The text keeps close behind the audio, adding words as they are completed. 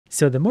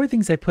So the more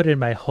things I put in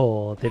my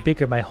hole, the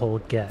bigger my hole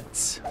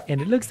gets.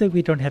 And it looks like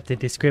we don't have to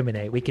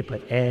discriminate, we can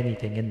put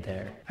anything in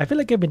there. I feel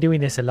like I've been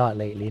doing this a lot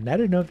lately, and I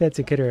don't know if that's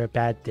a good or a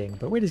bad thing,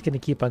 but we're just going to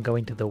keep on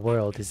going till the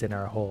world is in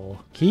our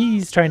hole.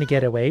 He's trying to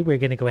get away, we're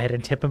going to go ahead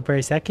and tip him for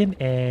a second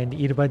and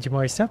eat a bunch of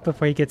more stuff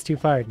before he gets too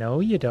far. No,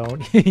 you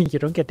don't. You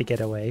don't get to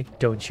get away.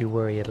 Don't you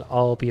worry, it'll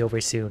all be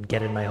over soon.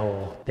 Get in my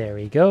hole. There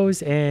he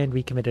goes, and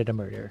we committed a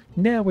murder.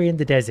 Now we're in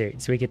the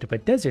desert, so we get to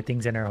put desert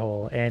things in our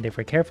hole, and if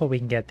we're careful we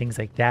can get things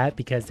like that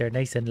because they're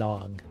nice and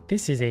long.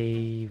 This is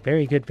a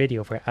very good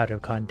video for out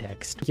of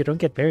context. You don't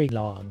get very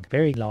long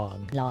in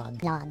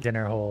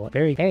our hole.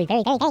 Very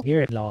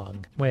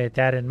long. With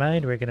that in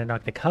mind, we're gonna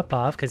knock the cup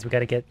off because we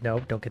gotta get, no,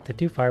 don't get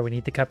too far. We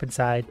need the cup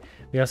inside.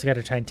 We also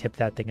gotta try and tip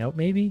that thing out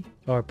maybe,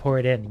 or pour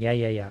it in.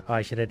 Yeah. Oh,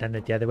 I should have done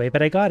it the other way,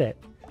 but I got it.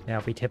 Now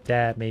if we tip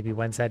that maybe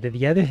one side to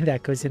the other,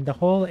 that goes in the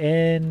hole,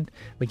 and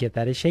we get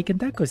that as shaken,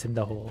 that goes in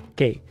the hole.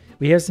 Okay,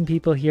 we have some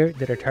people here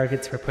that are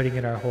targets for putting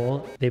in our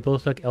hole. They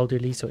both look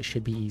elderly, so it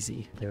should be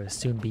easy. They will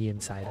soon be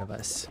inside of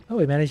us. Oh,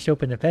 we managed to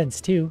open a fence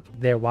too.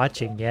 They're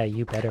watching. Yeah,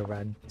 you better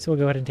run. So we'll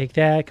go ahead and take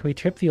that. Can we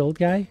trip the old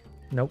guy?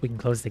 Nope, we can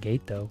close the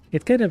gate though.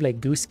 It's kind of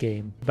like Goose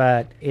Game,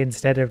 but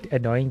instead of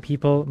annoying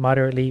people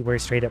moderately, we're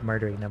straight up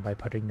murdering them by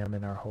putting them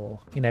in our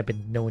hole. And I've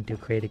been known to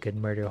create a good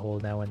murder hole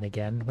now and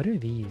again. What are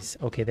these?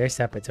 Okay, they're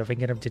separate. So if we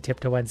can get them to tip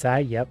to one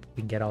side, yep,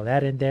 we can get all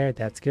that in there.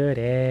 That's good.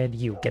 And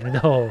you get in the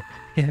hole.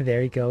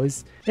 There he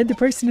goes. And the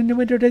person in the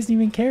window doesn't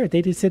even care.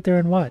 They just sit there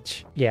and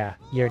watch. Yeah,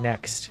 you're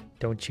next.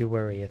 Don't you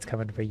worry, it's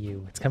coming for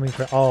you. It's coming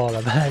for all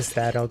of us.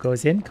 That all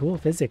goes in. Cool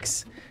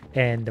physics.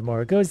 And the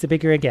more it goes, the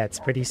bigger it gets.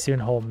 Pretty soon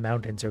whole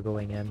mountains are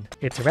going in.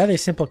 It's a rather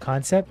simple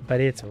concept,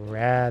 but it's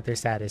rather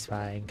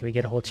satisfying. Can we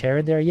get a whole chair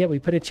in there? Yeah, we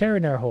put a chair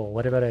in our hole.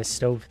 What about a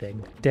stove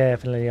thing?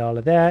 Definitely all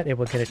of that. And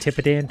we're gonna tip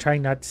it in,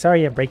 trying not,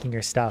 sorry I'm breaking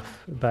your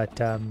stuff,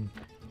 but I'm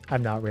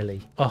not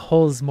really. A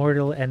hole's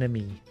mortal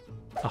enemy.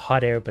 A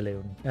hot air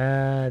balloon.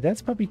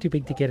 That's probably too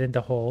big to get in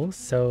the hole,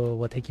 so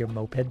we'll take your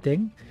moped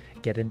thing.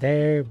 Get in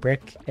there,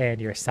 brick,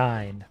 and your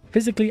sign.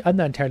 Physically, I'm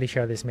not entirely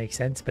sure how this makes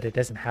sense, but it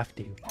doesn't have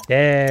to.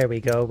 There we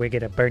go. We're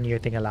gonna burn your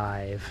thing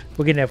alive.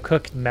 We're gonna have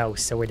cooked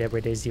mouse or whatever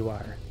it is you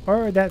are.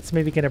 Or that's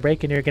maybe gonna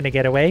break and you're gonna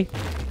get away.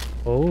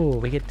 Oh,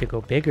 we get to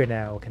go bigger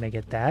now. Can I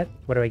get that?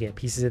 What do I get?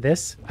 Pieces of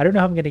this? I don't know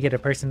how I'm going to get a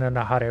person on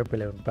a hot air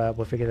balloon, but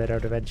we'll figure that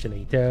out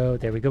eventually. So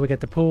there we go. We got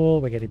the pool.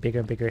 We're getting bigger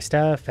and bigger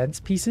stuff. Fence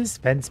pieces,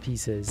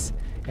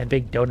 and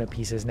big donut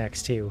pieces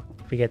next too.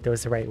 If we get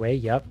those the right way,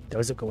 yep,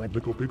 those will go in.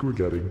 Look how big we're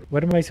getting.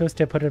 What am I supposed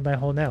to put in my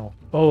hole now?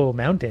 Oh,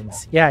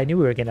 mountains. Yeah, I knew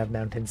we were going to have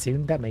mountains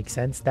soon. That makes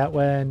sense. That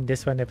one,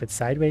 this one, if it's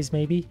sideways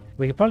maybe.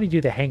 We could probably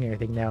do the hanger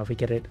thing now if we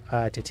get it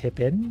to tip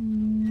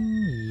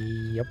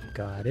in. Yep,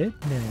 got it.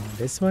 And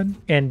this one.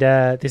 And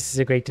this is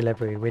a great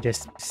delivery. We're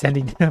just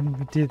sending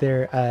them to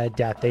their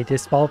death. They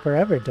just fall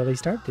forever until they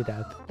starve to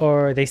death.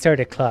 Or they start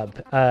a club.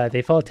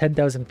 They fall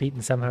 10,000 feet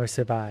and somehow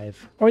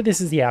survive. Or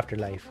this is the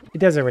afterlife. It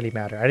doesn't really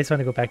matter. I just want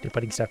to go back to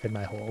putting stuff in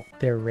my hole.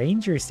 Their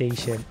ranger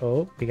station.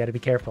 Oh, we got to be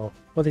careful.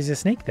 Well, there's a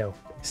snake though.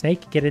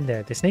 Snake, get in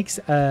there. The snakes,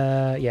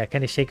 yeah,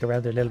 kind of shake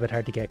around. They're a little bit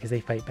hard to get because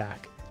they fight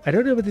back. I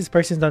don't know what this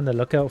person's on the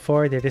lookout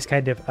for. They're just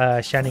kind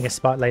of shining a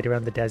spotlight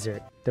around the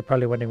desert. They're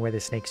probably wondering where the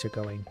snakes are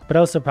going. But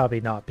also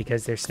probably not,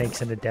 because there's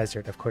snakes in the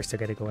desert. Of course, they're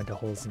going to go into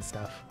holes and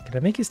stuff. Can I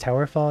make his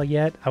tower fall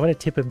yet? I want to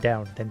tip him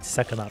down, then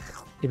suck him up.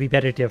 It'd be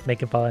better to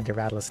make him fall into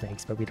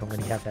rattlesnakes, but we don't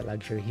really have that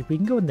luxury. We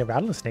can go in the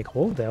rattlesnake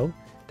hole, though.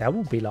 That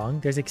won't be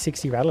long. There's like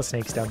 60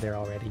 rattlesnakes down there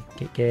already.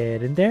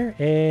 Get in there,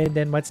 and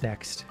then what's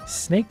next?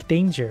 Snake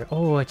danger.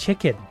 Oh, a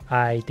chicken.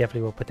 I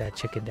definitely will put that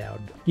chicken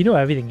down. You know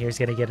everything here is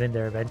going to get in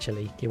there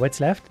eventually. Okay,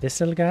 what's left? This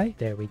little guy.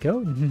 There we go.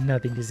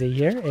 Nothing to see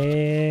here.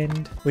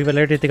 And we've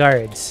alerted the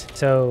guards.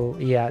 So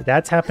yeah,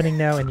 that's happening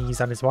now, and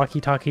he's on his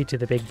walkie-talkie to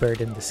the big bird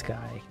in the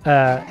sky.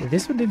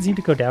 This one didn't seem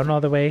to go down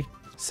all the way.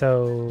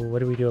 So what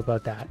do we do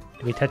about that?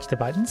 Do we touch the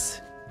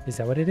buttons? Is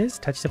that what it is?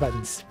 Touch the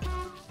buttons.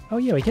 Oh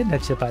yeah, we can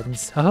touch the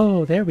buttons.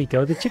 Oh, there we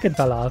go. The chicken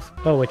fell off.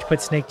 Oh, which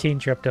puts snake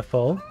danger up to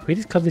full. Can we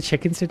just club the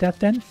chickens to death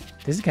then?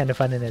 This is kind of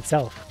fun in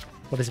itself.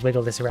 We'll just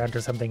wiggle this around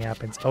till something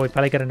happens. Oh, we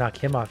probably gotta knock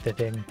him off the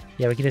thing.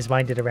 Yeah, we can just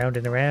wind it around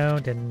and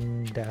around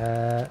and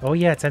oh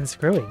yeah, it's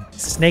unscrewing.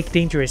 Snake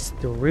danger is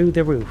through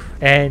the roof.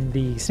 And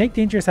the snake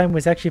danger sign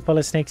was actually full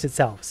of snakes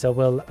itself. So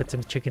we'll put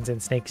some chickens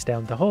and snakes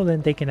down the hole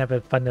and they can have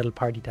a fun little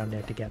party down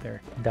there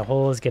together. The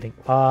hole is getting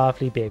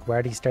awfully big. We're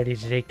already starting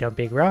to take down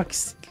big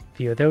rocks.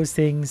 Few of those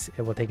things,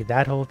 and we'll take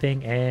that whole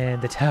thing and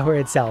the tower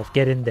itself.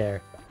 Get in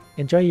there.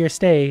 Enjoy your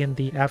stay in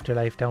the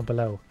afterlife down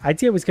below. I'd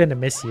say I was going to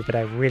miss you, but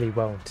I really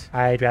won't.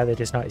 I'd rather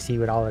just not see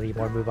you at all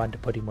anymore, move on to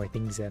putting more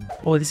things in.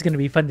 Oh, this is going to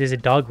be fun. There's a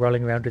dog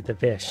rolling around with the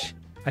fish.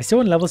 I still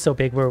want level so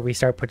big where we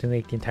start putting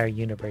like the entire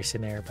universe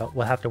in there, but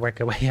we'll have to work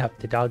our way up.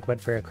 The dog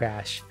went for a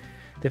crash.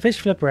 The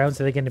fish flip around,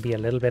 so they're going to be a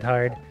little bit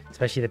hard,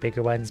 especially the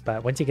bigger ones,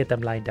 but once you get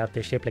them lined up,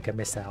 they're shaped like a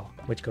missile,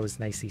 which goes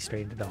nicely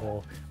straight into the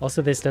hole.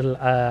 Also, this little,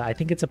 I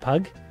think it's a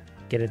pug.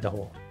 Get in the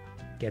hole.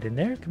 Get in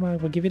there. Come on,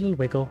 we'll give you a little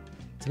wiggle.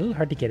 It's a little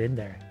hard to get in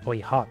there. Oh, he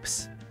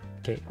hops.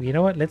 Okay, well, you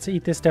know what? Let's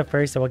eat this stuff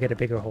first, so we'll get a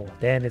bigger hole.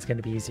 Then it's going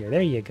to be easier.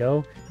 There you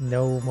go.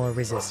 No more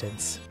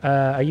resistance.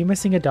 Are you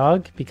missing a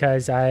dog?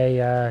 Because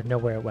I know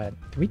where it went.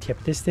 Can we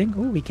tip this thing?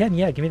 Oh, we can.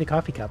 Yeah, give me the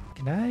coffee cup.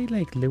 Can I,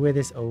 like, lure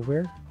this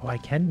over? Oh, I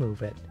can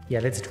move it. Yeah,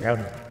 let's drown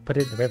it. Put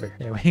it in the river.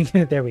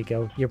 There we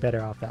go. You're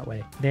better off that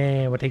way.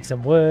 Then we'll take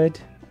some wood.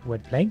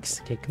 Wood planks.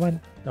 Okay, come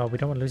on. Oh, we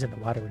don't want to lose it in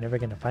the water. We're never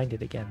going to find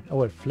it again.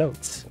 Oh, it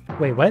floats.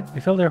 Wait, what? We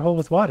filled our hole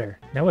with water.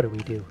 Now what do we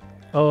do?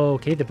 Oh,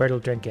 okay, the bird will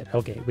drink it.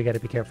 Okay, we got to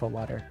be careful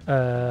water.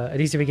 At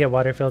least if we get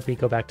water filled, we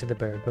go back to the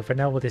bird. But for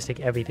now, we'll just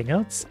take everything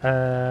else.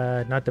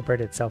 Not the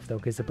bird itself, though,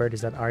 because the bird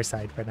is on our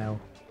side for now.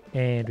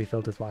 And we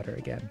filled with water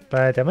again.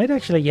 But that might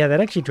actually, yeah, that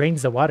actually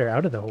drains the water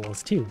out of the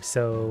holes, too.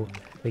 So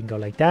we can go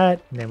like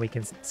that, and then we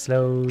can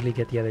slowly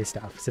get the other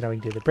stuff. So now we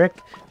can do the brick,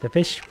 the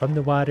fish from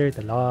the water,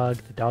 the log,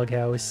 the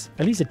doghouse.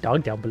 At least the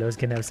dog down below is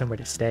going to have somewhere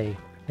to stay.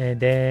 And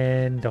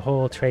then the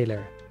whole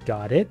trailer.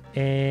 Got it.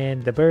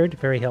 And the bird,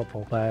 very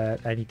helpful,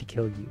 but I need to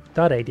kill you.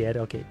 Thought I did.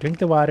 Okay, drink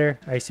the water.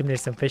 I assume there's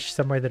some fish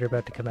somewhere that are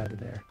about to come out of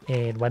there.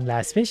 And one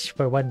last fish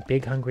for one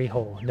big hungry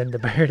hole. And then the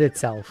bird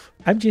itself.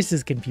 I'm just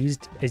as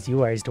confused as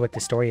you are as to what the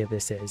story of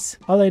this is.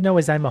 All I know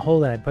is I'm a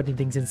hole and I'm putting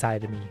things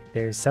inside of me.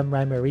 There's some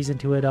rhyme or reason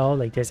to it all.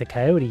 Like there's a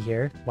coyote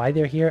here. Why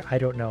they're here, I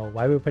don't know.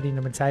 Why we're putting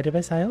them inside of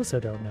us, I also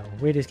don't know.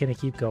 We're just gonna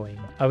keep going.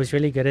 I was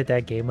really good at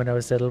that game when I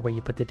was little where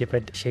you put the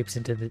different shapes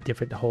into the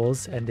different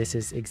holes, and this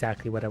is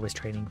exactly what I was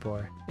training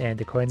for. And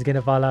the corn's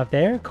gonna fall off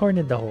there, corn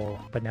in the hole.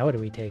 But now what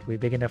do we take? We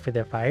big enough for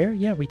the fire?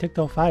 Yeah, we took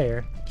the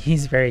fire.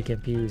 He's very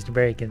confused,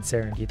 very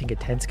concerned. You think a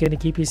tent's gonna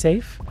keep you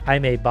safe?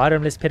 I'm a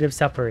bottomless pit of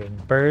suffering.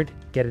 Bird,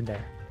 get in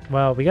there.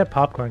 Well, we got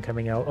popcorn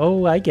coming out.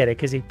 Oh, I get it,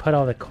 because he put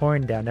all the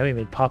corn down. Now we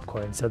made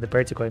popcorn, so the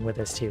birds are going with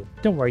us too.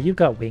 Don't worry, you've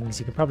got wings.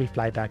 You can probably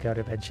fly back out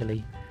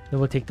eventually. Then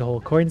we'll take the whole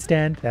corn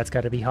stand. That's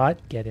got to be hot.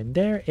 Get in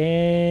there.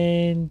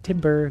 And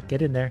timber,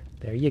 get in there.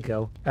 There you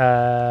go.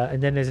 And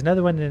then there's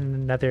another one in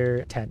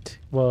another tent.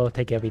 We'll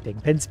take everything.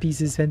 Fence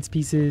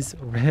pieces,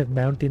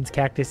 mountains,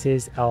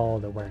 cactuses, all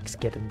the works.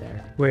 Get in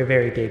there. We're a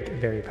very big,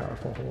 very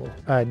powerful hole.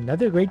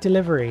 Another great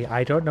delivery.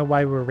 I don't know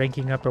why we're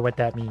ranking up or what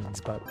that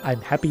means, but I'm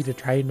happy to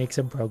try and make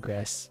some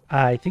progress.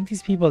 I think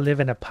these people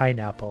live in a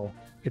pineapple.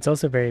 It's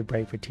also very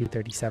bright for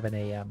 2:37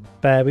 a.m.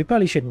 But we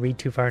probably shouldn't read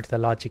too far into the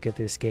logic of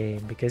this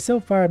game, because so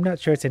far I'm not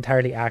sure it's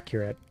entirely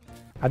accurate.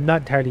 I'm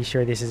not entirely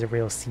sure this is a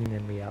real scene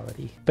in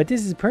reality. But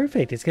this is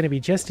perfect. It's going to be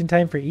just in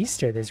time for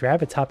Easter. There's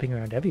rabbits hopping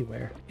around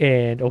everywhere.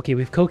 And okay,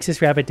 we've coaxed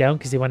this rabbit down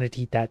because they wanted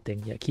to eat that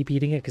thing. Yeah, keep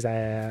eating it because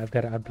I've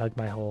got to unplug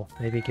my hole.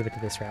 Maybe give it to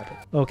this rabbit.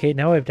 Okay,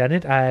 now I've done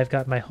it. I've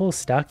got my hole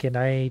stuck and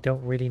I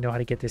don't really know how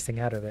to get this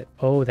thing out of it.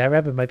 Oh, that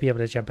rabbit might be able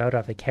to jump out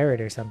off a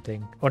carrot or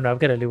something. Oh no, I've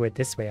got to lure it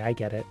this way. I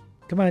get it.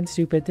 Come on,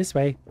 stupid, this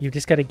way. You've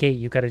just got a gate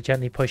you've got to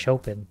gently push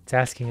open. It's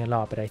asking a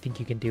lot, but I think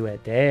you can do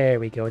it. There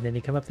we go. And then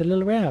you come up the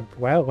little ramp.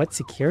 Wow, what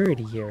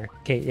security here.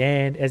 Okay,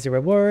 and as a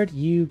reward,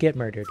 you get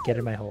murdered. Get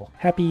in my hole.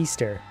 Happy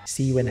Easter.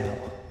 See you in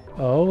hell.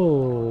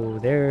 Oh,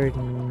 they're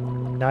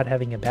not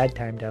having a bad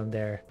time down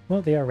there.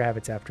 Well, they are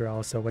rabbits after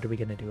all, so what are we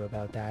going to do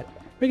about that?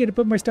 We're going to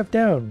put more stuff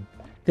down.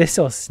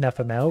 This'll snuff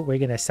them out. We're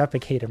going to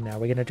suffocate them now.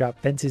 We're going to drop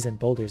fences and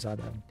boulders on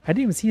them. I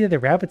didn't even see the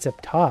rabbits up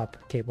top.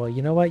 Okay, well,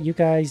 you know what? You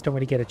guys don't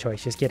really get a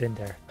choice. Just get in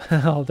there.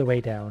 All the way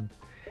down.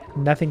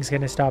 Nothing's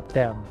going to stop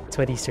them. That's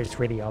what Easter's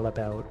really all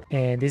about.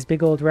 And this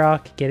big old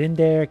rock, get in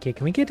there. Okay,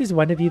 can we get just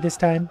one of you this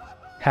time?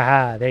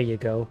 Haha, there you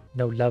go.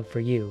 No love for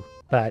you.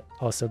 But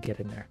also get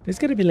in there. There's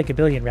going to be like a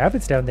billion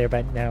rabbits down there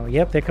by now.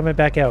 Yep, they're coming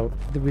back out.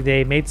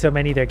 They made so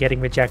many, they're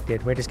getting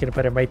rejected. We're just going to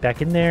put them right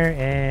back in there,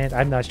 and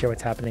I'm not sure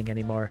what's happening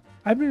anymore.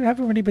 I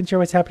haven't really been sure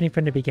what's happening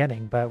from the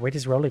beginning, but we're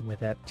just rolling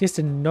with it. Just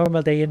a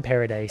normal day in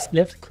paradise.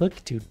 Left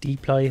click to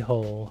deploy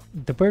hole.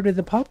 The bird with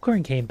the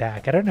popcorn came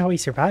back. I don't know how he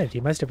survived. He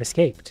must have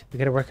escaped. We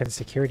got to work on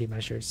security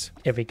measures.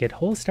 Every good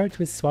hole starts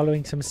with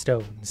swallowing some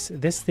stones.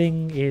 This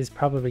thing is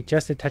probably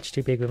just a touch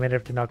too big. We might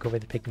have to knock over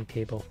the picnic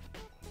table.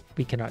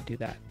 We cannot do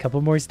that.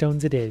 Couple more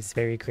stones it is.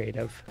 Very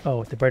creative.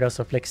 Oh, the bird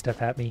also flicks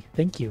stuff at me.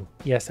 Thank you.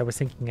 Yes, I was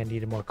thinking I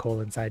needed more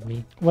coal inside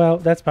me. Well,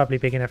 that's probably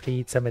big enough to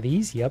eat some of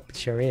these. Yep,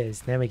 sure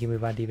is. Then we can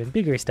move on to even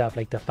bigger stuff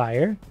like the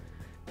fire.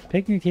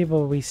 Picnic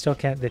table, we still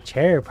can't. The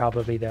chair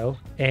probably though.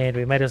 And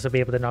we might also be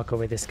able to knock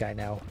over this guy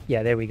now.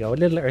 Yeah, there we go. A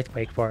little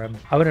earthquake for him.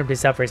 I want him to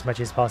suffer as much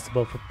as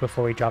possible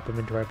before we drop him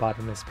into our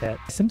bottomless pit.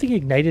 Something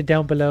ignited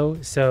down below,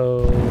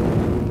 so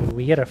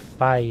we get a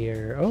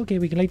fire. Okay,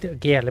 we can light the...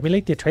 Yeah, let me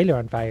light the trailer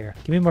on fire.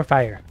 Give me more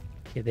fire.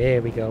 Yeah,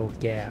 there we go.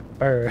 Yeah,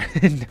 burn.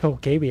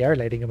 Okay, we are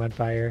lighting him on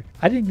fire.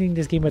 I didn't think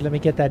this game would let me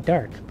get that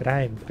dark, but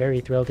I'm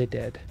very thrilled it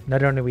did.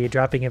 Not only are we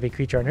dropping every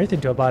creature on Earth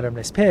into a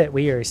bottomless pit,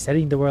 we are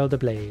setting the world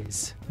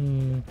ablaze.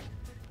 In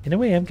a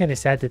way, I'm kind of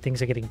sad that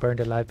things are getting burned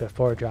alive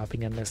before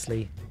dropping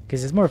endlessly.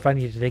 because it's more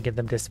funny to think of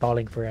them just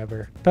falling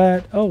forever.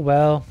 But, oh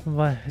well,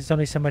 there's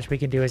only so much we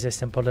can do as a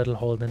simple little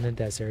hole in the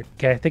desert.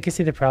 Okay, I think I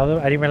see the problem.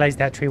 I didn't realize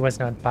that tree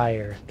wasn't on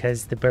fire,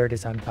 because the bird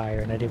is on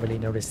fire, and I didn't really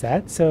notice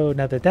that. So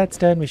now that that's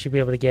done, we should be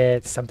able to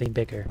get something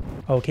bigger.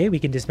 Okay, we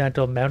can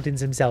dismantle mountains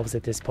themselves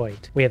at this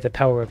point. We have the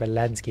power of a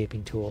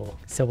landscaping tool.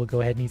 So we'll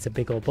go ahead and use some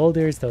big old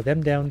boulders, throw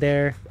them down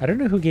there. I don't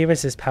know who gave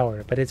us this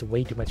power, but it's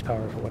way too much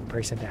power for one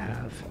person to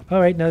have.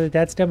 Alright, now that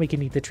that's done, we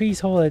can eat the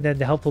trees whole, and then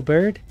the helpful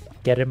bird,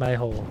 get in my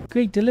hole.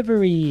 Great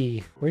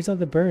delivery! Where's all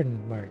the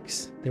burn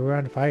marks? They were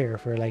on fire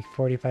for like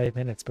 45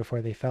 minutes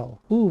before they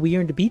fell. Ooh, we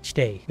earned a beach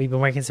day. We've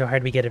been working so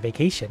hard we get a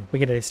vacation.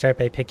 We're gonna start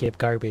by picking up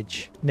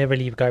garbage. Never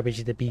leave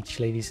garbage at the beach,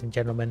 ladies and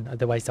gentlemen,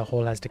 otherwise the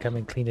hole has to come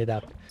and clean it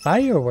up.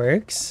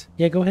 Fireworks?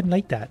 Yeah, go ahead and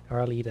light that, or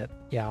I'll eat it.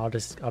 Yeah, I'll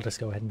just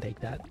go ahead and take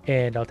that.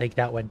 And I'll take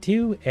that one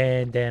too,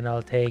 and then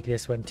I'll take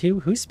this one too.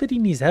 Who's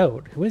spitting these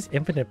out? Who has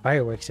infinite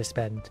fireworks to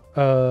spend?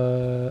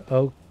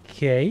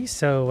 Okay,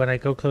 so when I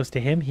go close to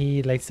him,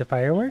 he lights the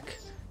firework.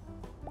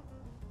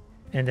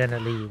 And then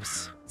it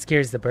leaves.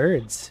 Scares the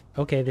birds.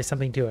 Okay, there's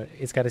something to it.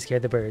 It's got to scare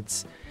the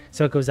birds.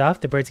 So it goes off,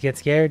 the birds get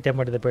scared, then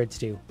what do the birds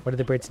do? What do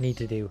the birds need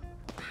to do?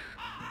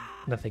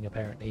 Nothing,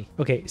 apparently.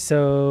 Okay,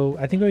 so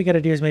I think what we got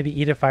to do is maybe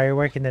eat a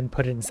firework and then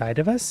put it inside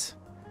of us.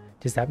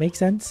 Does that make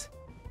sense?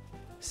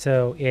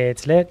 So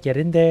it's lit, get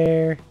in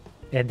there,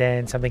 and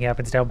then something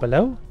happens down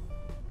below.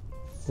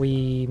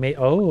 We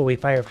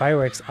fire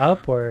fireworks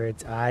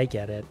upwards. I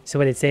get it. So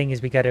what it's saying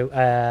is we got to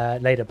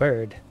light a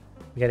bird.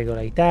 We gotta go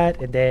like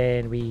that, and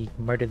then we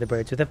murder the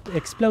birds with an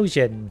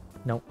explosion.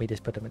 Nope, we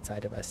just put them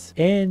inside of us.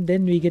 And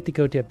then we get to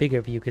go to a bigger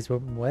view, because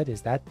what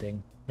is that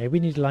thing? Maybe we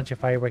need to launch a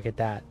firework at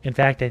that. In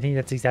fact, I think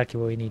that's exactly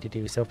what we need to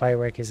do. So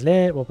firework is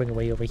lit, we'll bring it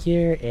way over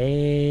here,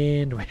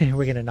 and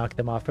we're gonna knock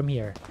them off from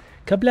here.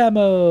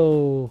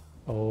 Kablamo!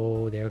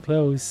 Oh, they're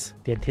close.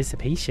 The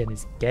anticipation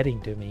is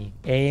getting to me.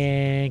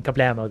 And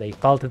kablamo, they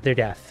fall to their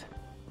death.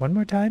 One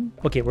more time?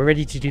 Okay, we're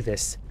ready to do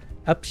this.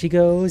 Up she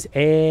goes,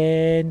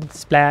 and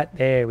splat.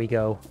 There we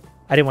go.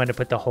 I didn't want to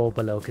put the hole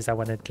below because I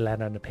wanted to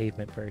land on the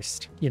pavement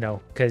first. You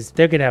know, because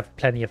they're going to have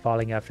plenty of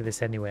falling after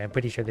this anyway. I'm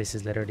pretty sure this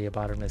is literally a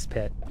bottomless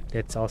pit.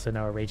 It's also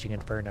now a raging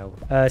inferno.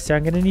 So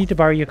I'm going to need to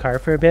borrow your car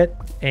for a bit.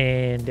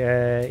 And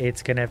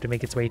it's going to have to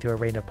make its way through a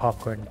rain of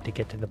popcorn to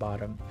get to the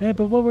bottom.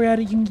 But while we're at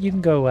it, you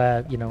can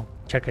go, you know,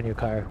 check on your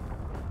car.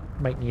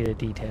 Might need a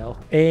detail.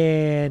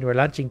 And we're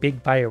launching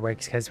big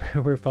fireworks because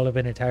we're full of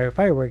an entire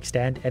fireworks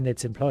stand and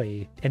its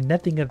employee. And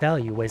nothing of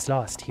value was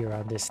lost here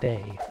on this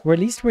day. Or at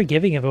least we're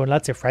giving everyone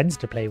lots of friends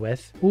to play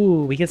with.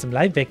 Ooh, we get some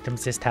live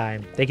victims this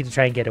time. They get to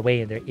try and get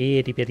away and they're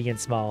itty bitty and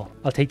small.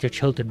 I'll take their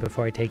children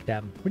before I take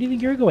them. Where do you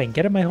think you're going?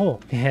 Get in my hole.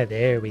 Yeah,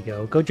 there we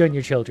go. Go join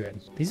your children.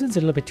 These ones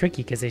are a little bit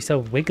tricky because they're so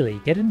wiggly.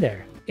 Get in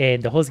there.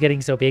 And the hole's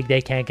getting so big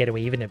they can't get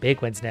away. Even the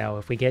big ones now.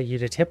 If we get you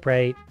to tip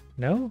right.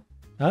 No?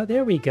 Oh,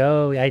 there we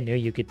go. I knew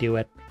you could do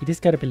it. You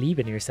just gotta believe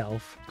in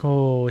yourself.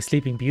 Oh,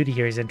 Sleeping Beauty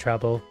here is in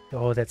trouble.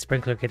 Oh, that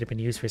sprinkler could have been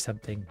used for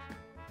something.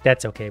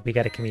 That's okay. We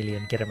got a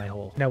chameleon. Get in my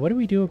hole. Now, what do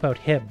we do about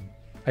him?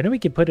 I know we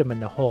could put him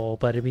in the hole,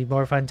 but it'd be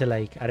more fun to,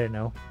 like, I don't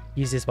know,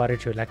 use this water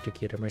to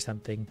electrocute him or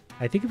something.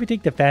 I think if we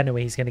take the fan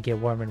away, he's gonna get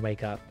warm and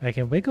wake up. I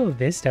can wiggle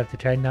this stuff to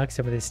try and knock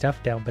some of this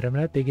stuff down, but I'm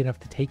not big enough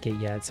to take it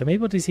yet. So maybe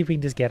we'll just see if we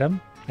can just get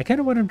him. I kind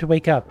of want him to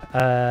wake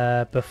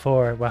up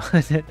before, well,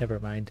 never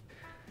mind.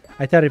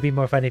 I thought it'd be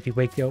more fun if he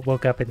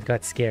woke up and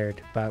got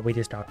scared, but we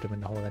just dropped him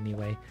in the hole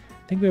anyway.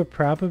 I think we were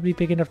probably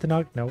big enough to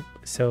knock. Nope.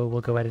 So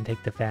we'll go ahead and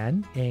take the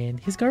fan and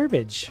his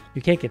garbage.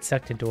 You can't get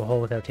sucked into a hole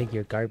without taking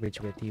your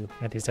garbage with you.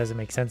 And this doesn't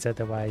make sense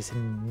otherwise.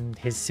 And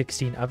his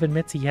 16 oven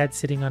mitts he had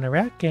sitting on a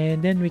rack,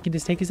 and then we can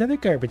just take his other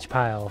garbage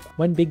pile.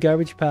 One big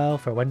garbage pile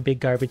for one big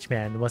garbage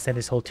man. We'll send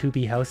his whole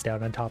 2B house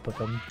down on top of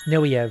him.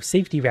 Now we have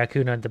Safety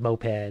Raccoon on the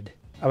moped.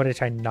 I want to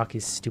try and knock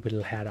his stupid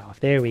little hat off.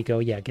 There we go.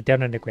 Yeah, get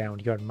down on the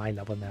ground. You're on my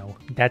level now.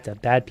 That's a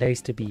bad place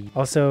to be.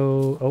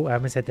 Also, oh, I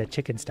almost had that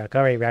chicken stuck.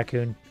 All right,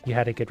 Raccoon, you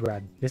had a good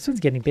run. This one's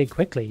getting big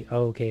quickly.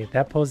 Okay, if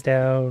that pulls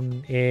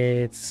down,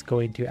 it's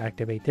going to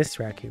activate this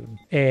Raccoon.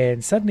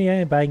 And suddenly I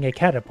am buying a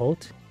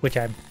catapult, which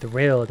I'm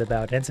thrilled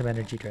about, and some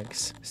energy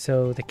drinks.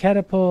 So the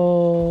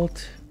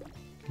catapult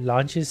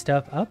launches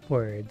stuff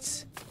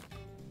upwards.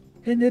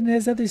 And then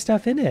there's other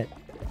stuff in it.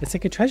 It's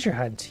like a treasure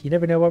hunt. You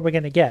never know what we're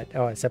going to get.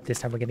 Oh, except this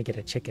time we're going to get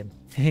a chicken.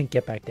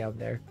 Get back down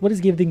there. We'll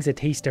just give things a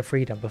taste of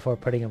freedom before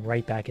putting them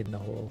right back in the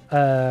hole.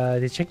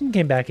 The chicken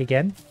came back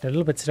again. They're a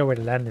little bit slower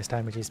to land this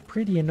time, which is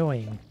pretty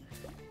annoying.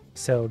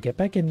 So get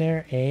back in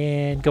there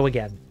and go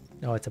again.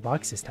 Oh, it's a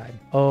box this time.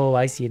 Oh,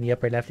 I see. In the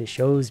upper left, it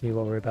shows me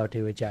what we're about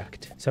to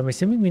eject. So I'm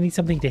assuming we need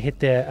something to hit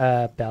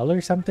the bell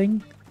or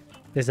something.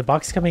 There's a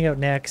box coming out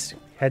next.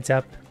 Heads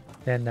up.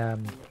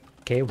 Then,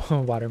 okay,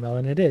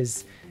 watermelon it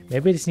is.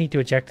 Maybe we just need to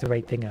eject the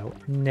right thing out.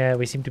 No,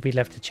 we seem to be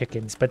left to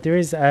chickens. But there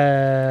is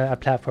a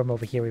platform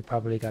over here we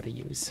probably got to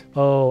use.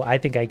 Oh, I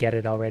think I get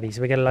it already.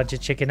 So we got to launch a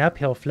chicken up.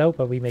 He'll float,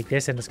 but we make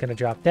this and it's going to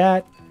drop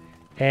that.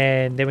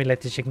 And then we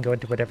let the chicken go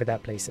into whatever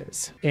that place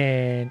is.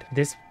 And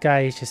this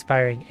guy is just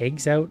firing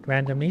eggs out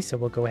randomly. So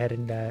we'll go ahead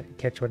and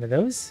catch one of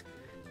those.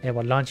 And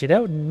we'll launch it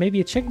out and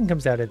maybe a chicken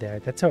comes out of there.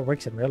 That's how it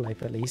works in real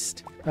life, at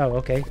least. Oh,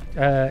 okay.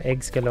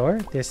 Eggs galore.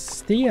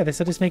 This will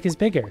just make us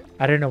bigger.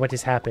 I don't know what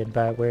just happened,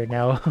 but we're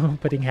now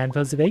putting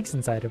handfuls of eggs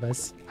inside of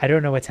us. I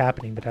don't know what's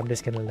happening, but I'm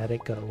just going to let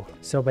it go.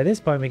 So by this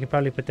point, we can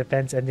probably put the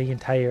fence and the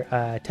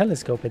entire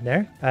telescope in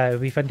there. It'd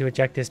be fun to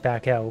eject this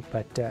back out,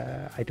 but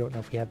I don't know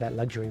if we have that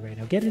luxury right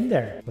now. Get in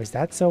there. Was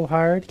that so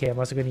hard? Okay, I'm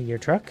also going to eat your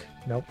truck.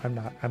 Nope, I'm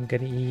not. I'm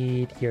going to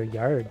eat your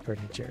yard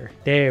furniture.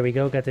 There we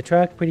go. Got the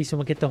truck. Pretty soon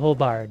we'll get the whole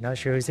barn. Not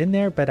sure who's in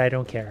there, but I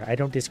don't care. I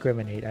don't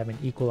discriminate. I'm an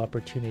equal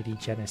opportunity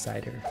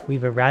genocider.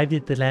 We've arrived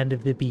at the land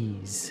of the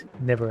bees.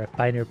 Never a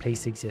finer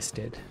place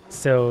existed.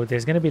 So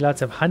there's going to be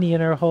lots of honey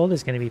in our hole.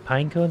 There's going to be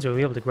pine cones. We'll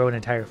be able to grow an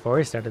entire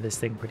forest out of this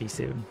thing pretty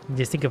soon. And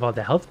just think of all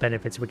the health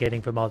benefits we're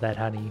getting from all that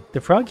honey.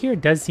 The frog here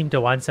does seem to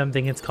want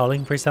something. It's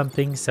calling for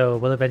something, so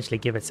we'll eventually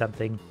give it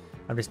something.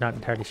 I'm just not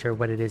entirely sure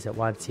what it is it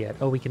wants yet.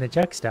 Oh, we can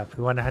eject stuff.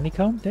 We want a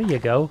honeycomb? There you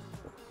go.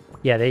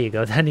 Yeah, there you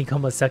go. The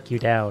honeycomb will suck you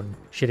down.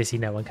 Should have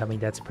seen that one coming.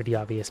 That's a pretty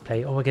obvious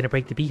play. Oh, we're going to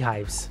break the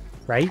beehives,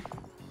 right?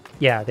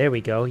 Yeah, there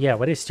we go. Yeah,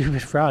 what a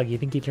stupid frog. You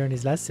think he'd learn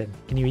his lesson?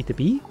 Can you eat the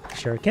bee?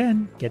 Sure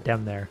can. Get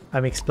down there.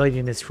 I'm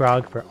exploiting this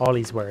frog for all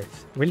he's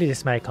worth. Really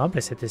just my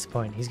accomplice at this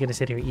point. He's going to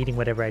sit here eating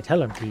whatever I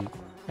tell him to eat.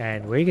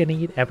 And we're going to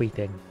eat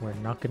everything. We're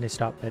not going to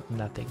stop at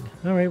nothing.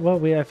 Alright, well,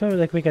 I felt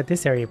like we got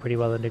this area pretty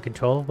well under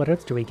control. What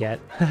else do we get?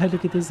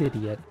 Look at this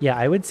idiot. Yeah,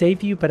 I would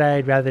save you, but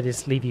I'd rather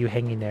just leave you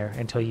hanging there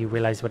until you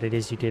realize what it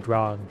is you did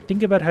wrong.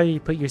 Think about how you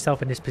put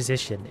yourself in this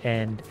position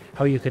and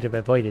how you could have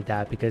avoided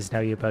that, because now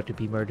you're about to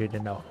be murdered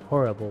in a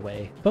horrible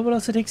way. But we'll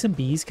also take some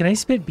bees. Can I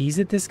spit bees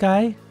at this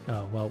guy?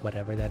 Oh, well,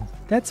 whatever then.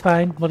 That's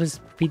fine. We'll just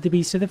feed the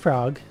bees to the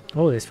frog.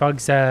 Oh, this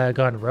frog's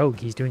gone rogue.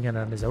 He's doing it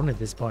on his own at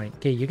this point.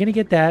 Okay, you're gonna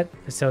get that.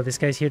 So this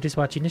guy's here just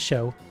watching the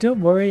show. Don't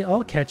worry,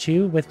 I'll catch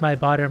you with my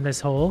bottomless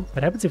hole.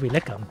 What happens if we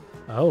lick him?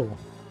 Oh,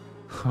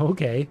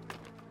 okay.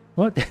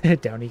 Well,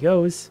 down he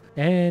goes.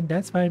 And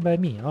that's fine by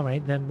me. All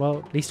right, then, well,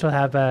 at least we'll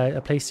have a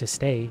place to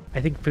stay.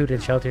 I think food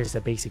and shelter is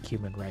a basic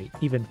human right,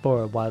 even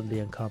for a wildly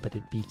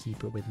incompetent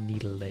beekeeper with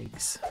needle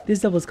legs.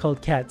 This level's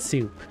called cat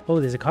soup. Oh,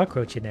 there's a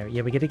cockroach in there.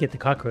 Yeah, we gotta get the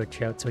cockroach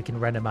out so we can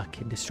run amok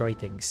and destroy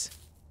things.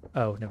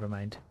 Oh, never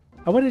mind.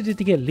 I wanted it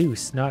to get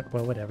loose, not,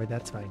 well, whatever,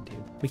 that's fine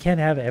too. We can't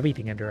have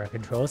everything under our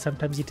control.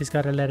 Sometimes you just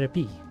gotta let it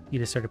be. You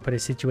just sort of put a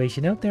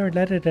situation out there and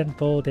let it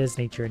unfold as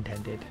nature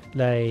intended.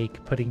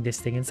 Like putting this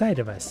thing inside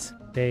of us.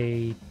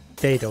 They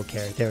don't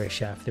care. They're a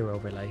chef. They're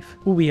over life.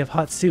 Ooh, we have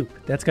hot soup.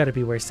 That's gotta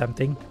be worth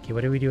something. Okay,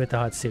 what do we do with the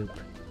hot soup?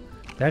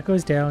 That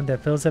goes down,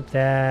 that fills up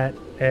that,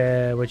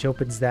 which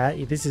opens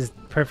that. This is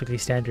perfectly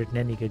standard in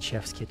any good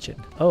chef's kitchen.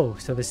 Oh,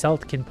 so the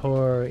salt can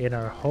pour in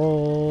our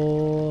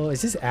hole.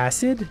 Is this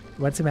acid?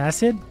 Want some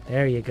acid?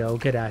 There you go,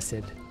 good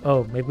acid.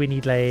 Oh, maybe we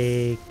need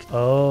like,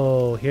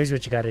 oh, here's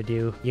what you gotta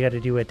do. You gotta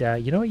do it,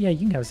 you know what? Yeah,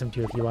 you can have some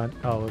too if you want.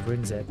 Oh, it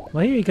ruins it.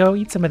 Well, here you go,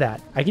 eat some of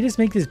that. I can just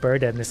make this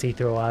bird endlessly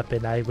throw up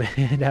and I would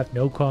have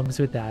no qualms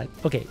with that.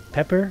 Okay,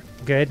 pepper,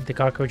 good. The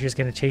cockroach is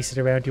gonna chase it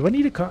around. Do I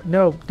need a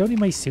no, don't eat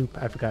my soup.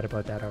 I forgot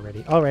about that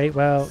already. All right,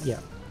 well, yeah,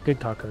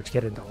 good cockroach,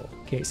 get in the hole.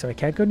 Okay, so I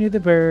can't go near the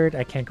bird.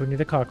 I can't go near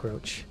the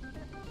cockroach.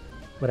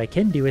 What I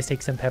can do is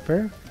take some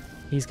pepper.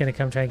 He's gonna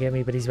come try and get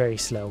me, but he's very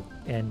slow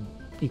and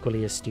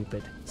equally as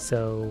stupid.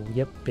 So,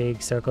 yep,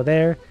 big circle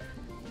there.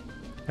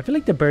 I feel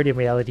like the bird in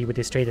reality would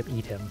just straight up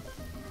eat him.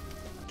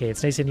 Okay,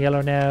 it's nice and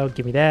yellow now.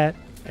 Give me that.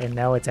 And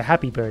now it's a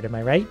happy bird, am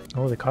I right?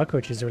 Oh, the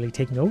cockroaches are really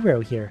taking over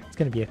out here. It's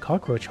gonna be a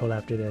cockroach hole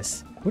after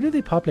this. What do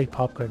they pop like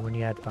popcorn when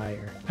you add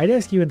fire? I'd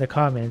ask you in the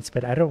comments,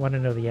 but I don't want to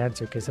know the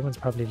answer because someone's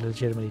probably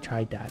legitimately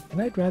tried that.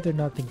 And I'd rather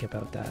not think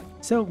about that.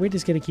 So we're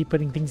just gonna keep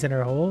putting things in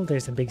our hole.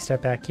 There's some big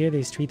stuff back here.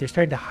 There's tree. They're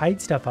starting to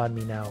hide stuff on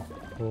me now.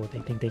 Oh, they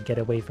think they get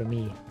away from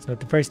me. It's not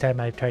the first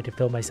time I've tried to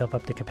fill myself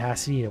up to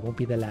capacity. It won't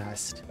be the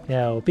last.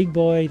 Now, big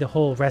boy, the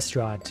whole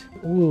restaurant.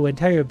 Ooh,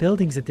 entire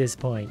buildings at this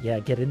point. Yeah,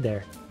 get in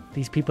there.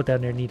 These people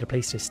down there need a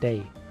place to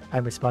stay.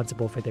 I'm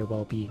responsible for their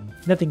well-being.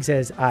 Nothing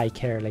says I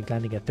care like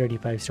landing a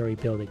 35-story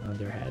building on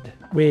their head.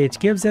 Which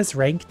gives us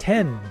rank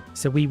 10.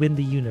 So we win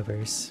the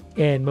universe.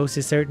 And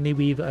most certainly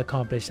we've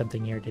accomplished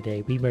something here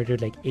today. We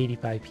murdered like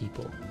 85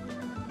 people.